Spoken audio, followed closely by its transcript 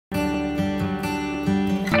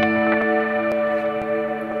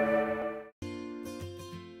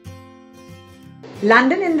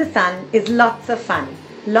London in the sun is lots of fun.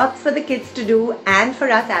 Lots for the kids to do and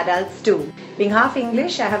for us adults too. Being half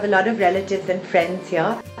English, I have a lot of relatives and friends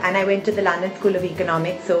here, and I went to the London School of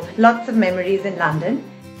Economics, so lots of memories in London.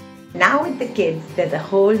 Now with the kids, there's a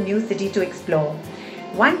whole new city to explore.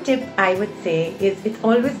 One tip I would say is it's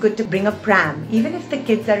always good to bring a pram, even if the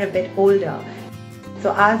kids are a bit older.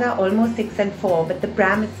 So ours are almost 6 and 4, but the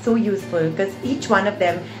pram is so useful because each one of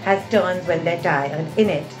them has turns when they're tired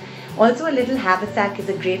in it. Also, a little haversack is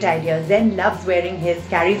a great idea. Zen loves wearing his,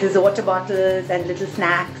 carries his water bottles and little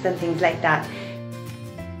snacks and things like that.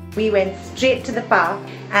 We went straight to the park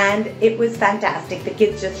and it was fantastic. The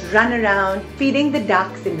kids just run around feeding the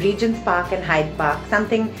ducks in Regent's Park and Hyde Park,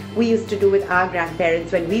 something we used to do with our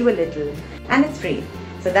grandparents when we were little, and it's free.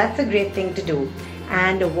 So that's a great thing to do.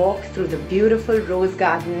 And a walk through the beautiful rose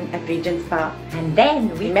garden at Regent's Park. And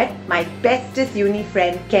then we met my bestest uni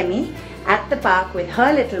friend Kemi at the park with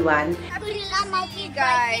her little one. Hey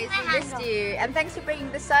guys, we missed you, and thanks for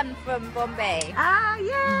bringing the sun from Bombay.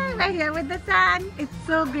 Yeah, we're here with the sun. It's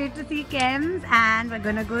so great to see Kems, and we're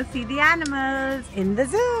gonna go see the animals in the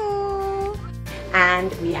zoo.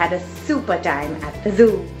 And we had a super time at the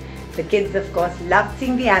zoo. The kids of course loved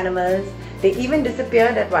seeing the animals. They even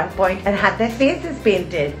disappeared at one point and had their faces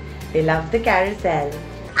painted. They loved the carousel.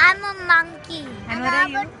 I'm a monkey. And what are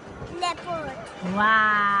you? Leopard.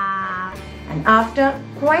 Wow! And after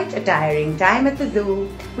quite a tiring time at the zoo,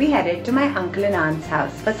 we headed to my uncle and aunt's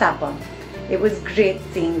house for supper. It was great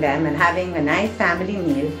seeing them and having a nice family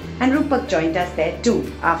meal, and Rupak joined us there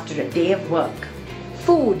too after a day of work.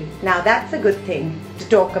 Food, now that's a good thing to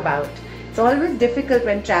talk about. It's always difficult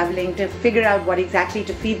when traveling to figure out what exactly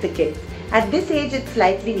to feed the kids. At this age it's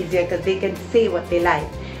slightly easier because they can say what they like,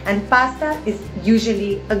 and pasta is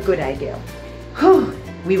usually a good idea. Whew!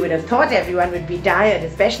 We would have thought everyone would be tired,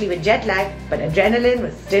 especially with jet lag, but adrenaline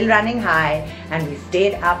was still running high and we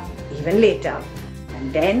stayed up even later.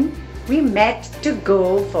 And then we met to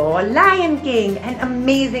go for Lion King, an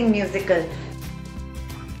amazing musical.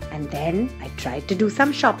 And then I tried to do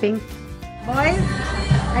some shopping. Boys,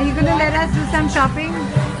 are you going to let us do some shopping?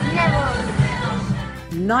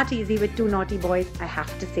 Never. Not easy with two naughty boys, I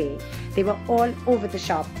have to say. They were all over the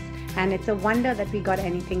shops, and it's a wonder that we got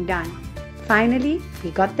anything done. Finally, we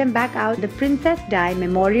got them back out. The Princess Di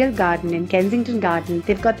Memorial Garden in Kensington Gardens.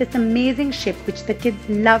 They've got this amazing ship which the kids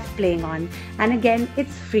love playing on. And again,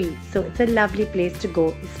 it's free. So it's a lovely place to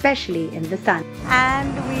go, especially in the sun.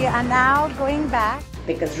 And we are now going back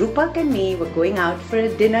because Rupak and me were going out for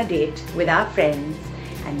a dinner date with our friends.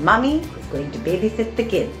 And Mummy is going to babysit the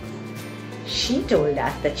kids. She told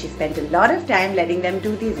us that she spent a lot of time letting them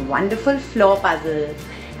do these wonderful floor puzzles.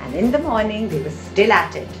 And in the morning, they were still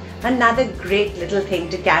at it. Another great little thing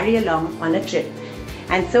to carry along on a trip.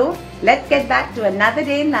 And so, let's get back to another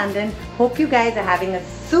day in London. Hope you guys are having a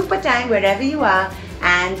super time wherever you are.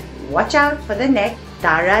 And watch out for the next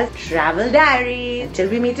Tara's Travel Diaries. Till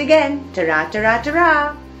we meet again. Ta-ra, ta-ra,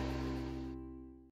 ta-ra.